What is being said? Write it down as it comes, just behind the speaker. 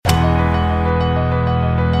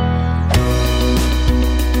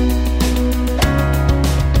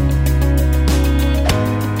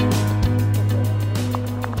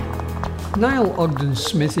Niall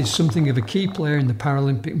Ogden-Smith is something of a key player in the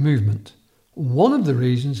Paralympic movement. One of the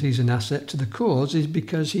reasons he's an asset to the cause is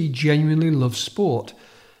because he genuinely loves sport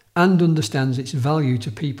and understands its value to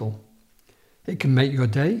people. It can make your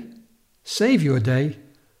day, save your day,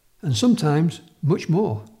 and sometimes much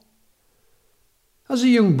more. As a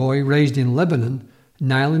young boy raised in Lebanon,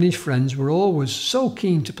 Niall and his friends were always so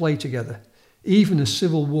keen to play together. Even as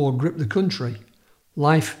civil war gripped the country,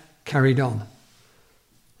 life carried on.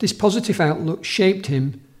 This positive outlook shaped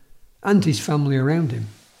him and his family around him.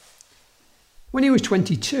 When he was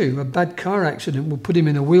 22, a bad car accident would put him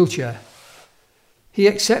in a wheelchair. He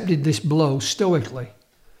accepted this blow stoically.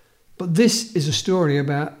 But this is a story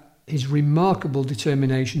about his remarkable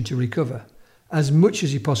determination to recover, as much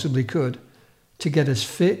as he possibly could, to get as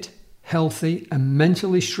fit, healthy and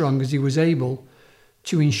mentally strong as he was able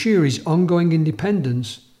to ensure his ongoing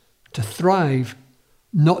independence, to thrive,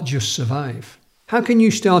 not just survive. How can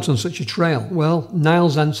you start on such a trail? Well,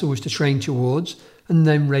 Niall's answer was to train towards and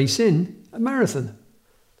then race in a marathon.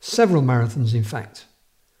 Several marathons, in fact.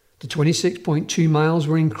 The 26.2 miles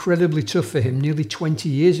were incredibly tough for him nearly 20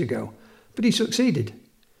 years ago, but he succeeded.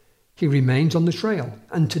 He remains on the trail,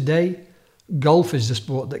 and today, golf is the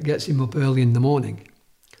sport that gets him up early in the morning.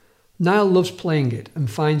 Niall loves playing it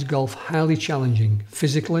and finds golf highly challenging,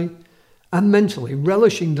 physically and mentally,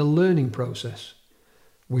 relishing the learning process.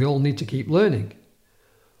 We all need to keep learning.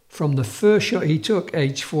 From the first shot he took,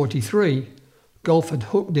 aged 43, golf had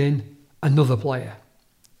hooked in another player.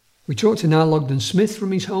 We talked to Niall Ogden-Smith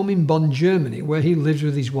from his home in Bonn, Germany, where he lives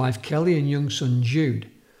with his wife Kelly and young son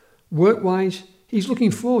Jude. Work-wise, he's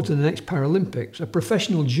looking forward to the next Paralympics, a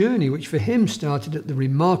professional journey which for him started at the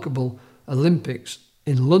remarkable Olympics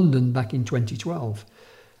in London back in 2012,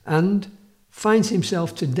 and finds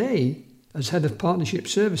himself today as head of partnership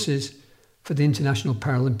services for the International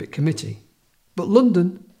Paralympic Committee. But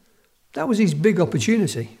London, that was his big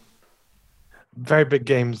opportunity. Very big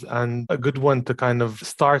games, and a good one to kind of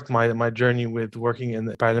start my journey with working in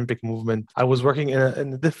the Paralympic movement. I was working in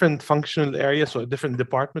a different functional area, so a different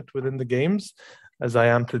department within the games, as I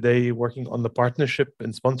am today working on the partnership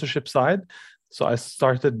and sponsorship side. So I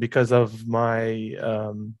started because of my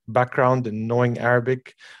background in knowing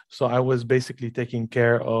Arabic. So I was basically taking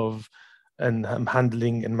care of and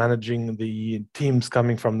handling and managing the teams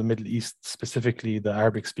coming from the Middle East, specifically the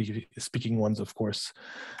Arabic speaking ones, of course.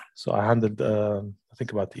 So I handled, I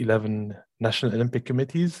think, about 11 National Olympic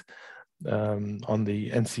Committees on the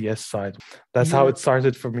NCS side. That's how it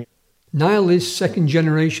started for me. Niall is second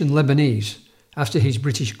generation Lebanese, after his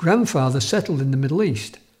British grandfather settled in the Middle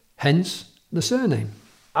East, hence the surname.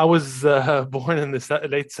 I was born in the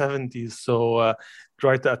late 70s, so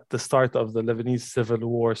right at the start of the Lebanese Civil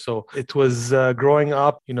War. So it was growing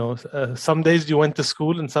up, some days you went to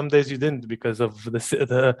school and some days you didn't because of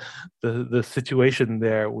the situation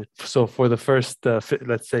there. So for the first,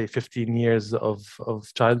 let's say, 15 years of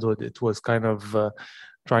childhood, it was kind of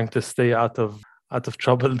trying to stay out of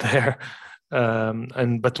trouble there.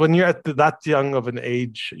 But when you're at that young of an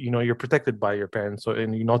age, you're protected by your parents,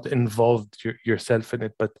 and you're not involved yourself in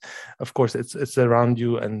it. But of course, it's around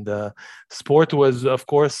you. And sport was, of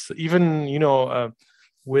course, even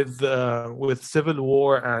with civil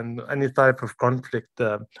war and any type of conflict,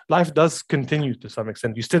 life does continue to some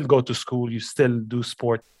extent. You still go to school, you still do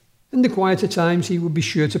sport. In the quieter times, he would be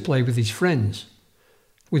sure to play with his friends.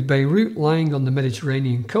 With Beirut lying on the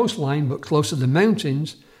Mediterranean coastline but close to the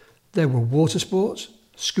mountains, there were water sports,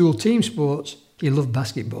 school team sports. He loved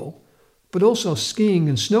basketball, but also skiing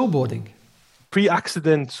and snowboarding.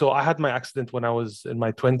 Pre-accident, so I had my accident when I was in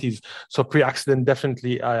my 20s. So pre-accident,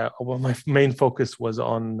 definitely, my main focus was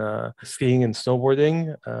on skiing and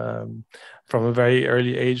snowboarding from a very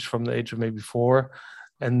early age, from the age of maybe 4.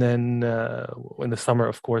 And then in the summer,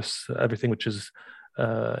 of course, everything which is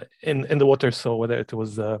in the water. So whether it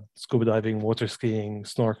was scuba diving, water skiing,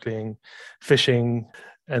 snorkeling, fishing.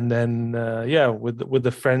 And then, with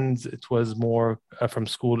the friends, it was more from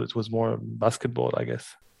school, it was more basketball, I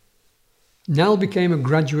guess. Niall became a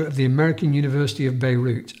graduate of the American University of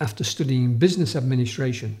Beirut after studying business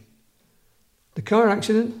administration. The car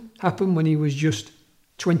accident happened when he was just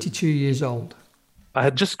 22 years old. I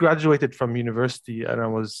had just graduated from university and I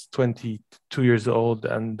was 22 years old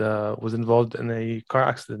and was involved in a car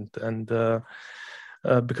accident. And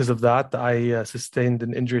because of that, I sustained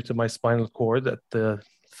an injury to my spinal cord at the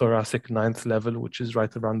thoracic 9th level, which is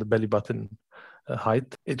right around the belly button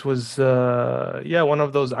height. It was, one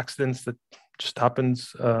of those accidents that just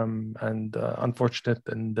happens and unfortunate,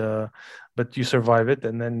 and but you survive it,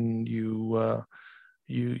 and then you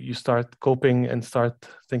you start coping and start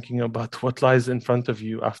thinking about what lies in front of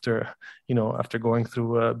you after going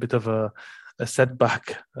through a bit of a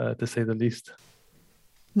setback, to say the least.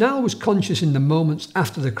 Niall was conscious in the moments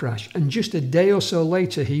after the crash, and just a day or so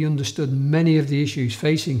later, he understood many of the issues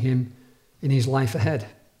facing him in his life ahead.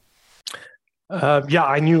 Yeah,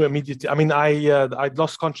 I knew immediately. I mean, I'd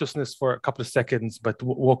lost consciousness for a couple of seconds, but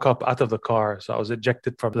woke up out of the car. So I was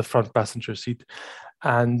ejected from the front passenger seat.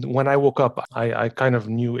 And when I woke up, I kind of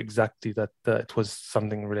knew exactly that it was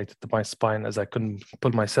something related to my spine, as I couldn't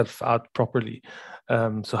pull myself out properly.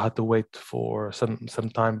 So I had to wait for some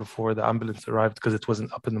time before the ambulance arrived because it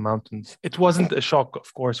wasn't up in the mountains. It wasn't a shock,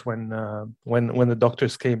 of course, when the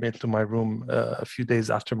doctors came into my room a few days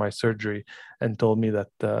after my surgery and told me that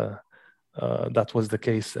that was the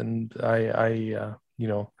case. And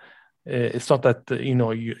it's not that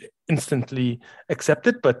you instantly accept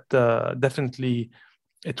it, but definitely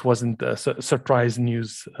it wasn't surprise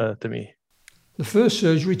news to me. The first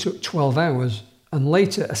surgery took 12 hours, and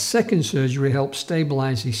later a second surgery helped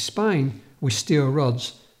stabilize his spine with steel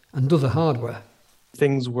rods and other hardware.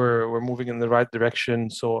 Things were moving in the right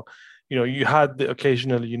direction. So, you had the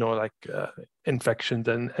occasional, infections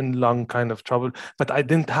and lung kind of trouble, but I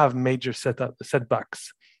didn't have major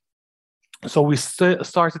setbacks. So we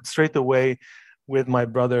started straight away with my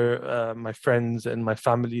brother, my friends, and my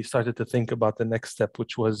family started to think about the next step,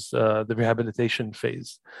 which was the rehabilitation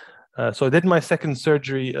phase. So I did my second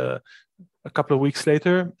surgery a couple of weeks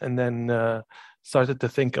later, and then started to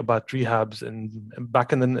think about rehabs. And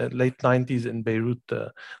back in the late 90s in Beirut,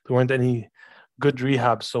 there weren't any good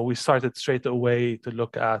rehabs. So we started straight away to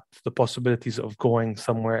look at the possibilities of going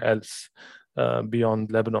somewhere else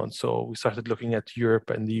beyond Lebanon. So we started looking at Europe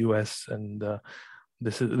and the US, and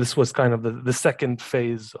this was kind of the second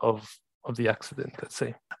phase of the accident, let's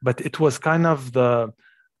say. But it was kind of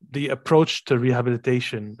the approach to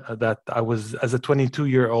rehabilitation that I was, as a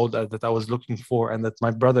 22-year-old, that I was looking for, and that my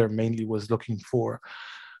brother mainly was looking for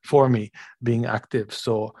me, being active.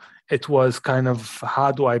 So it was kind of,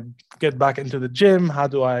 how do I get back into the gym? How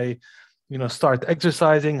do I start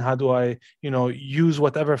exercising? How do I use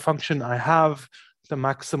whatever function I have to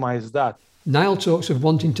maximize that? Niall talks of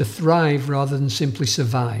wanting to thrive rather than simply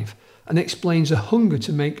survive, and explains a hunger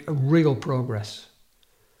to make a real progress.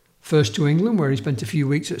 First to England, where he spent a few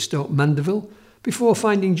weeks at Stoke Mandeville, before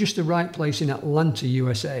finding just the right place in Atlanta,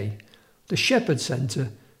 USA, the Shepherd Centre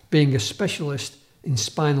being a specialist in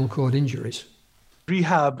spinal cord injuries.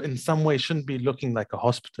 Rehab in some way shouldn't be looking like a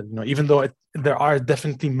hospital, even though there are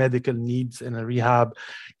definitely medical needs in a rehab.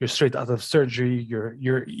 You're straight out of surgery,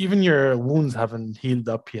 even your wounds haven't healed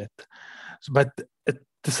up yet. But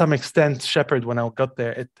to some extent, Shepherd, when I got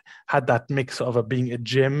there, it had that mix of being a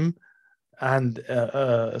gym and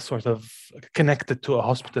sort of connected to a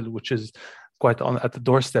hospital, which is quite at the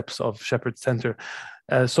doorsteps of Shepherd Center.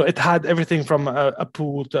 So it had everything from a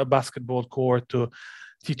pool to a basketball court to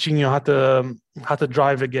teaching you how to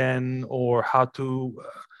drive again, or how to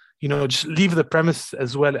just leave the premise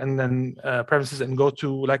as well, and then premises, and go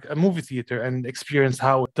to like a movie theater and experience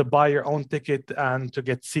how to buy your own ticket and to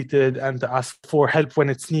get seated and to ask for help when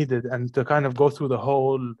it's needed, and to kind of go through the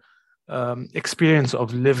whole experience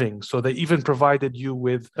of living. So they even provided you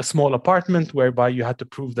with a small apartment whereby you had to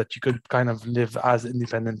prove that you could kind of live as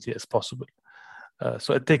independently as possible.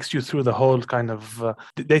 So it takes you through the whole kind of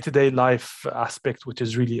day-to-day life aspect, which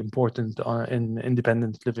is really important in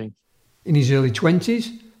independent living. In his early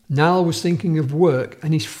 20s, Niall was thinking of work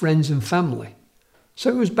and his friends and family. So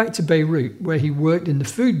it was back to Beirut, where he worked in the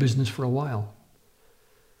food business for a while.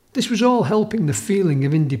 This was all helping the feeling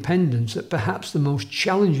of independence at perhaps the most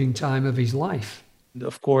challenging time of his life.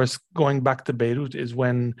 Of course, going back to Beirut is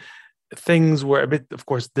when things were a bit, of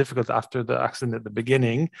course, difficult after the accident at the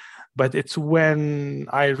beginning, but it's when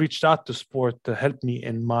I reached out to sport to help me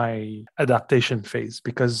in my adaptation phase,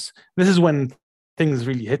 because this is when things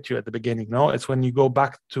really hit you at the beginning. No, it's when you go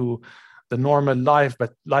back to the normal life,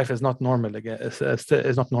 but life is not normal again.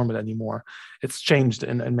 It's not normal anymore. It's changed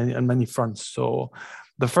in many fronts. So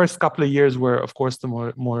the first couple of years were, of course, the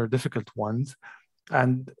more difficult ones.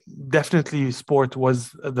 And definitely sport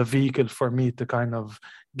was the vehicle for me to kind of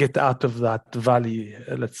get out of that valley,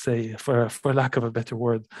 let's say, for lack of a better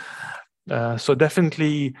word. So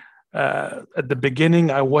definitely at the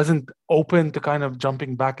beginning, I wasn't open to kind of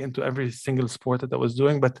jumping back into every single sport that I was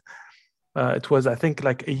doing. But it was, I think,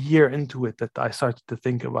 like a year into it that I started to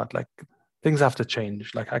think about, like, things have to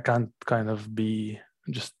change. Like, I can't kind of be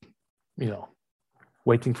just,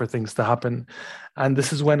 waiting for things to happen. And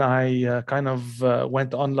this is when I kind of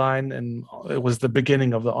went online, and it was the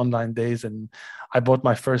beginning of the online days, and I bought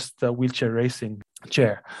my first wheelchair racing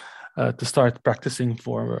chair. to start practicing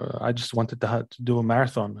for. I just wanted to do a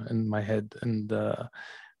marathon in my head, and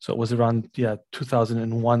so it was around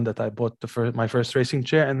 2001 that I bought my first racing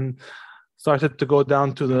chair and started to go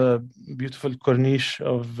down to the beautiful Corniche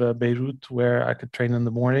of Beirut, where I could train in the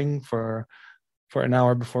morning for an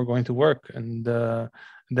hour before going to work. And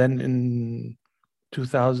then in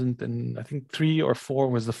 2000, and I think 3 or 4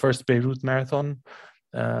 was the first Beirut marathon.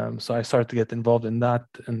 So I started to get involved in that,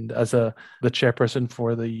 and as the chairperson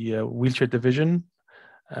for the wheelchair division,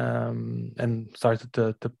 and started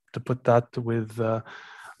to put that with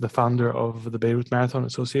the founder of the Beirut Marathon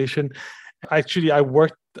Association. Actually, I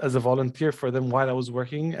worked as a volunteer for them while I was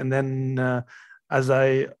working, and then as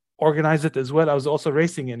I organized it as well, I was also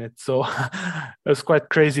racing in it. So it was quite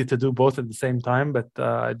crazy to do both at the same time, but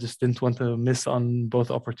I just didn't want to miss on both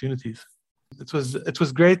opportunities. It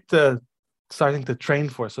was great starting to train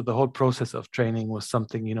for. So the whole process of training was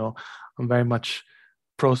something, I'm very much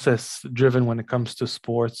process driven when it comes to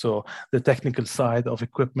sports. So the technical side of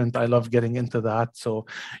equipment, I love getting into that. So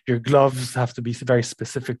your gloves have to be very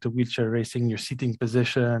specific to wheelchair racing, your seating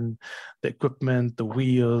position, the equipment, the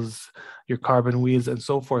wheels, your carbon wheels, and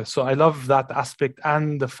so forth. So I love that aspect,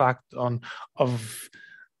 and the fact of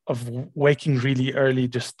waking really early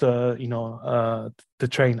just to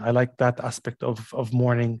train. I like that aspect of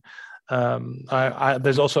morning.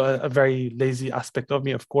 There's also a very lazy aspect of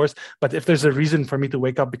me, of course, but if there's a reason for me to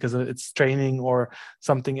wake up because it's training or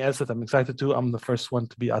something else that I'm excited to, I'm the first one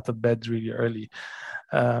to be out of bed really early.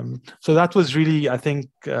 So that was really, I think,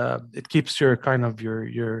 it keeps your kind of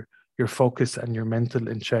your focus and your mental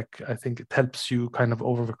in check. I think it helps you kind of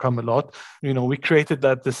overcome a lot. We created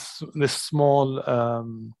this small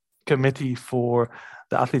committee for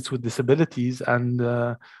the athletes with disabilities,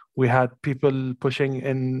 and we had people pushing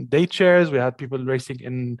in day chairs, we had people racing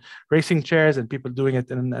in racing chairs, and people doing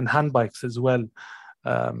it in hand bikes as well.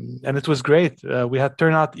 And it was great. We had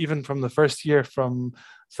turnout even from the first year from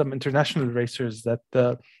some international racers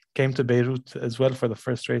that came to Beirut as well for the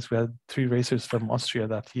first race. We had 3 racers from Austria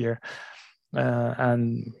that year.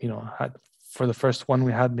 And, for the first one,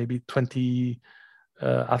 we had maybe 20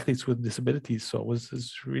 athletes with disabilities. So it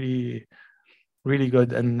was really, really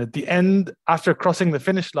good. And at the end, after crossing the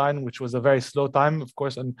finish line, which was a very slow time, of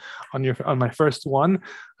course, on my first one,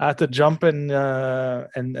 I had to jump and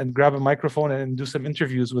grab a microphone and do some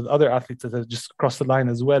interviews with other athletes that had just crossed the line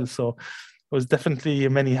as well. So it was definitely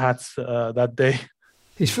many hats that day.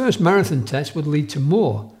 His first marathon test would lead to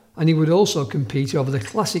more, and he would also compete over the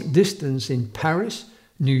classic distance in Paris,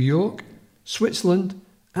 New York, Switzerland,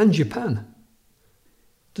 and Japan.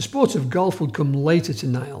 The sport of golf would come later to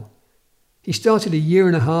Niall. He started a year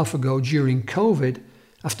and a half ago during COVID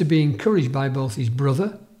after being encouraged by both his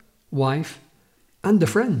brother, wife, and a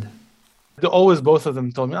friend. Always both of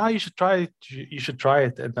them told me, you should try it, you should try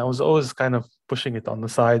it. And I was always kind of pushing it on the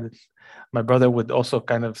side. My brother would also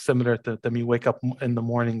kind of similar to me wake up in the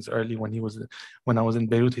mornings early when I was in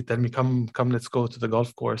Beirut. He'd tell me, come, let's go to the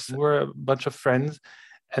golf course. We're a bunch of friends.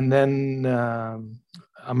 And then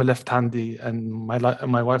I'm a left-handy, and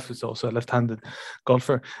my wife is also a left-handed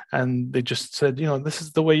golfer. And they just said, this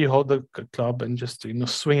is the way you hold the club, and just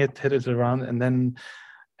swing it, hit it around, and then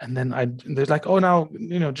they're like, oh, now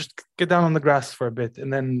just get down on the grass for a bit,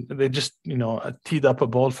 and then they just teed up a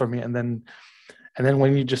ball for me, and then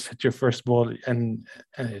when you just hit your first ball, and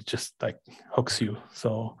it just like hooks you.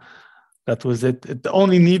 So that was it. It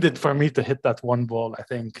only needed for me to hit that one ball, I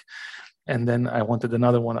think. And then I wanted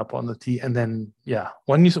another one up on the tee. And then,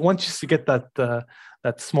 once you get that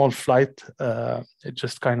small flight, it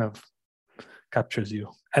just kind of captures you.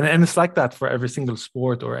 And it's like that for every single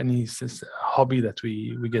sport or any hobby that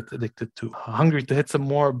we get addicted to. Hungry to hit some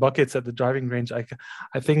more buckets at the driving range. I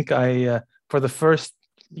think for the first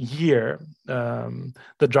year,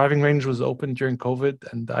 the driving range was open during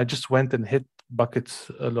COVID, and I just went and hit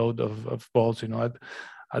buckets, a load of balls.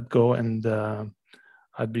 I'd go and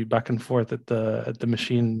I'd be back and forth at the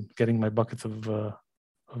machine getting my buckets of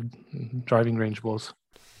driving range balls.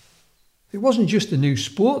 It wasn't just the new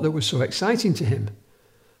sport that was so exciting to him,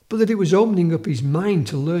 but that it was opening up his mind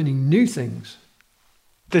to learning new things.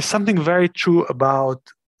 There's something very true about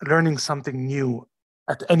learning something new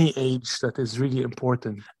at any age that is really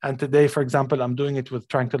important. And today, for example, I'm doing it with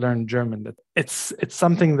trying to learn German. That it's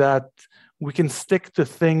something that we can stick to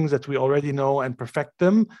things that we already know and perfect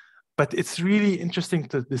them. But it's really interesting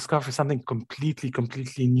to discover something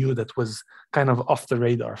completely new that was kind of off the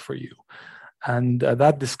radar for you. And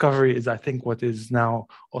that discovery is, I think, what is now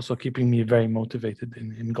also keeping me very motivated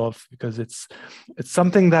in golf, because it's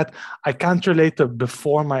something that I can't relate to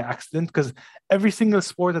before my accident, because every single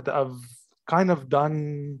sport that I've kind of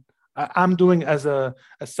done, I'm doing as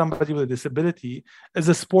somebody with a disability is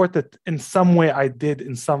a sport that in some way I did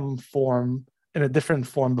in some form, in a different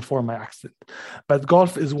form before my accident. But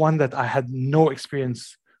golf is one that I had no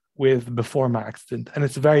experience with before my accident. And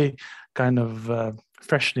it's very kind of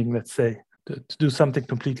freshening, let's say, to do something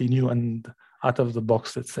completely new and out of the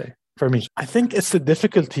box, let's say. For me, I think it's the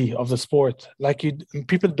difficulty of the sport. Like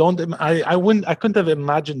people don't. I couldn't have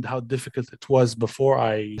imagined how difficult it was before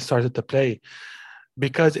I started to play,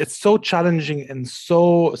 because it's so challenging and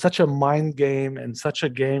such a mind game and such a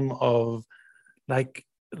game of like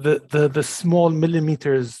the small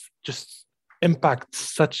millimeters just have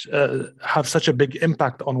such a big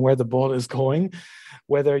impact on where the ball is going,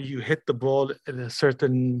 whether you hit the ball in a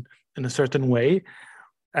certain way.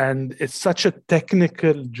 And it's such a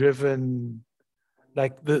technical driven,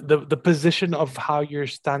 like the position of how you're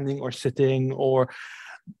standing or sitting, or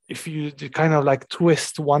if you kind of like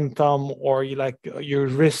twist one thumb, or you like your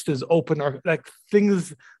wrist is open, or like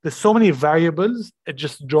things, there's so many variables. It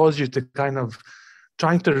just draws you to kind of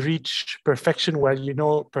trying to reach perfection where you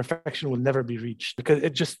know perfection will never be reached, because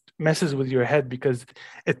it just messes with your head, because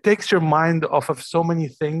it takes your mind off of so many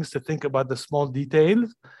things to think about the small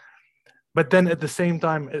details. But then at the same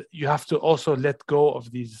time, you have to also let go of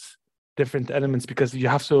these different elements, because you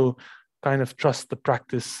have to kind of trust the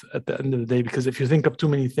practice at the end of the day, because if you think of too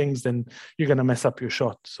many things, then you're going to mess up your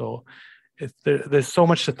shot. So there's so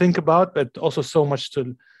much to think about, but also so much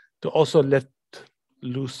to also let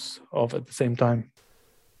loose of at the same time.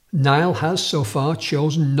 Niall has so far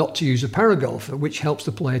chosen not to use a paragolfer, which helps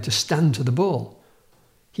the player to stand to the ball.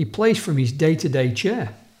 He plays from his day-to-day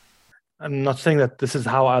chair. I'm not saying that this is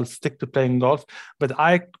how I'll stick to playing golf, but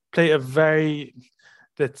I play a very,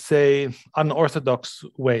 let's say, unorthodox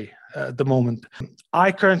way at the moment.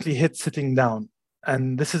 I currently hit sitting down,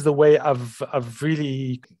 and this is the way I've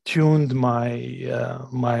really tuned my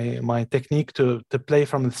technique to play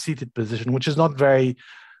from the seated position, which is not very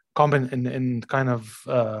common in kind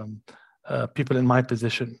of people in my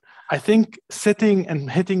position. I think sitting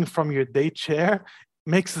and hitting from your day chair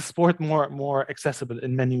makes the sport more accessible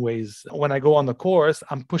in many ways. When I go on the course,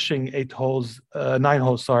 I'm pushing 9 holes,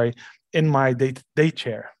 in my day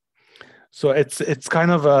chair. So it's kind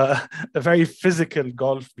of a very physical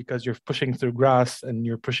golf, because you're pushing through grass and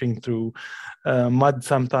you're pushing through mud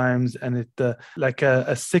sometimes, and it like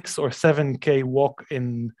a 6 or 7K walk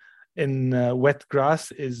in wet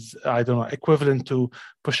grass is, I don't know, equivalent to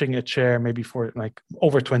pushing a chair maybe for like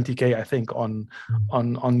over 20K, I think,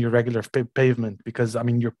 on your regular pavement, because I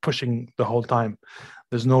mean you're pushing the whole time.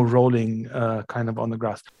 There's no rolling kind of on the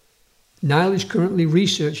grass. Niall is currently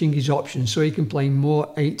researching his options so he can play more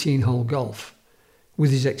 18-hole golf.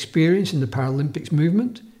 With his experience in the Paralympics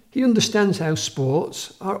movement, he understands how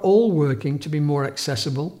sports are all working to be more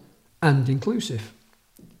accessible and inclusive.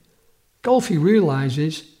 Golf, he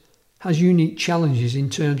realises, has unique challenges in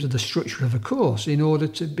terms of the structure of a course in order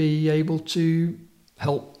to be able to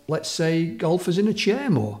help, let's say, golfers in a chair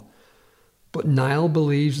more. But Niall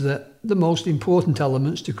believes that the most important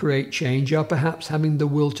elements to create change are perhaps having the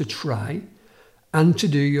will to try and to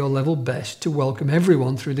do your level best to welcome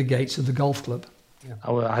everyone through the gates of the golf club. Yeah.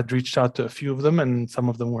 I had reached out to a few of them, and some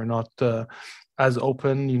of them were not as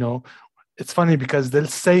open. You know, it's funny because they'll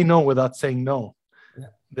say no without saying no. Yeah.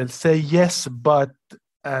 They'll say yes, but,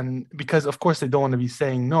 and because of course they don't want to be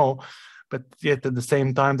saying no, but yet at the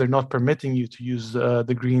same time, they're not permitting you to use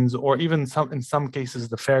the greens, or even in some cases,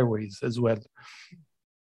 the fairways as well.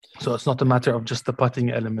 So it's not a matter of just the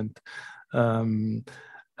putting element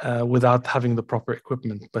without having the proper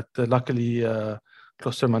equipment. But luckily,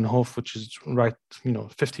 Kloostermanhof, which is right,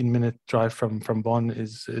 15-minute drive from Bonn,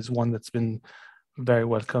 is one that's been very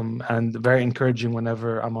welcome and very encouraging.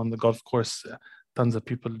 Whenever I'm on the golf course, tons of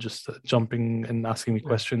people just jumping and asking me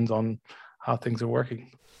questions on how things are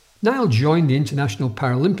working. Niall joined the International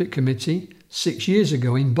Paralympic Committee 6 years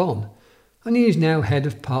ago in Bonn, and he is now head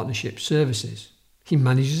of partnership services. He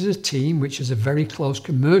manages a team which has a very close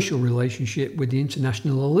commercial relationship with the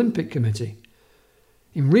International Olympic Committee.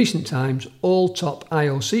 In recent times, all top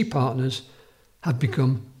IOC partners have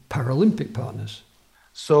become Paralympic partners.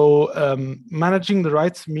 So managing the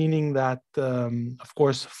rights, meaning that, of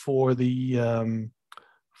course, for the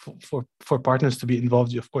for partners to be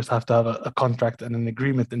involved, you of course have to have a contract and an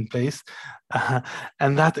agreement in place,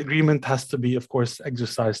 and that agreement has to be, of course,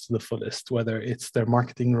 exercised to the fullest, whether it's their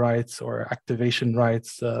marketing rights or activation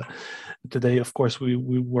rights. Today, of course, we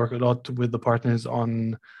work a lot with the partners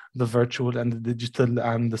on the virtual and the digital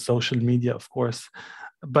and the social media, of course.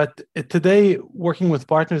 But today, working with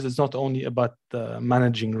partners is not only about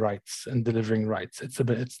managing rights and delivering rights. It's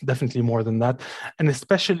definitely more than that, and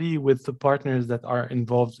especially with the partners that are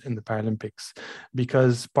involved in the Paralympics,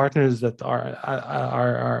 because partners that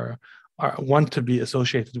are want to be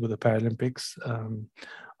associated with the Paralympics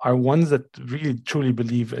are ones that really truly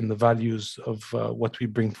believe in the values of what we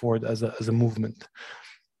bring forward as a movement.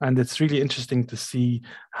 And it's really interesting to see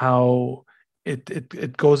how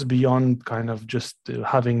it goes beyond kind of just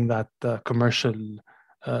having that commercial,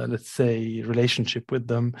 let's say, relationship with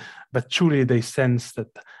them, but truly they sense that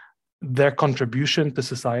their contribution to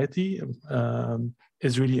society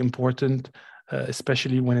is really important,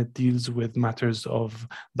 especially when it deals with matters of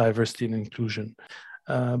diversity and inclusion.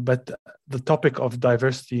 But the topic of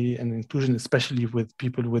diversity and inclusion, especially with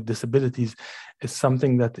people with disabilities, is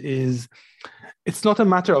something that it's not a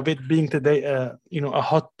matter of it being today, a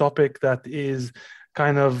hot topic that is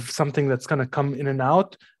kind of something that's going to come in and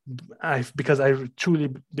out. Because I truly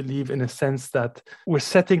believe, in a sense, that we're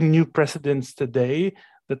setting new precedents today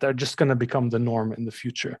that are just going to become the norm in the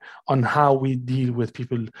future on how we deal with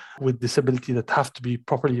people with disability that have to be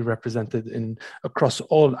properly represented across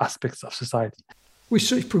all aspects of society. With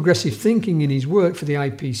such progressive thinking in his work for the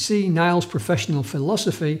IPC, Niall's professional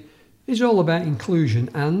philosophy is all about inclusion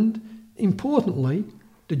and, importantly,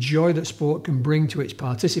 the joy that sport can bring to its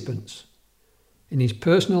participants. In his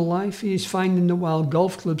personal life, he is finding that while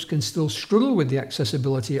golf clubs can still struggle with the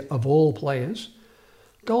accessibility of all players,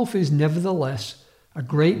 golf is nevertheless a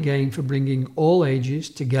great game for bringing all ages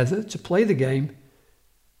together to play the game.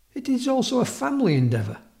 It is also a family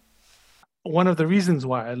endeavour. One of the reasons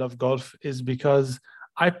why I love golf is because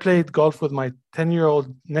I played golf with my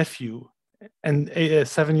 10-year-old nephew and a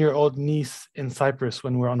 7-year-old niece in Cyprus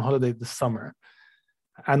when we were on holiday this summer,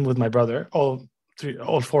 and with my brother, all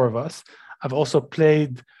four of us. I've also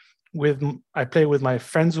played with my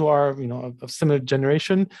friends who are, of similar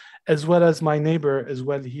generation, as well as my neighbor as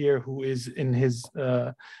well here, who is in his,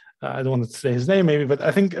 I don't want to say his name maybe, but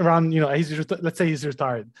I think around, let's say he's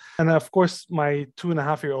retired. And of course, my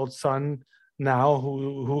 2.5-year-old son now,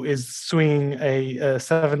 who is swinging a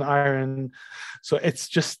 7-iron. So it's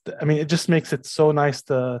just, it just makes it so nice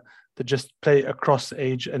to just play across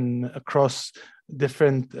age and across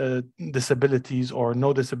different disabilities or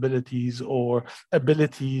no disabilities or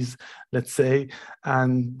abilities, let's say,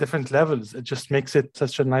 and different levels. It just makes it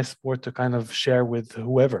such a nice sport to kind of share with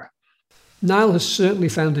whoever. Niall has certainly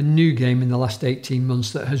found a new game in the last 18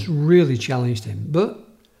 months that has really challenged him, but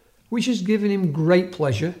which has given him great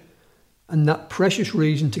pleasure and that precious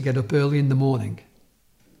reason to get up early in the morning.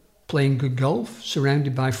 Playing good golf,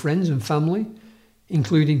 surrounded by friends and family,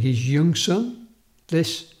 including his young son,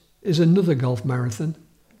 this is another golf marathon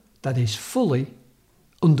that is fully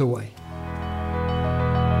underway.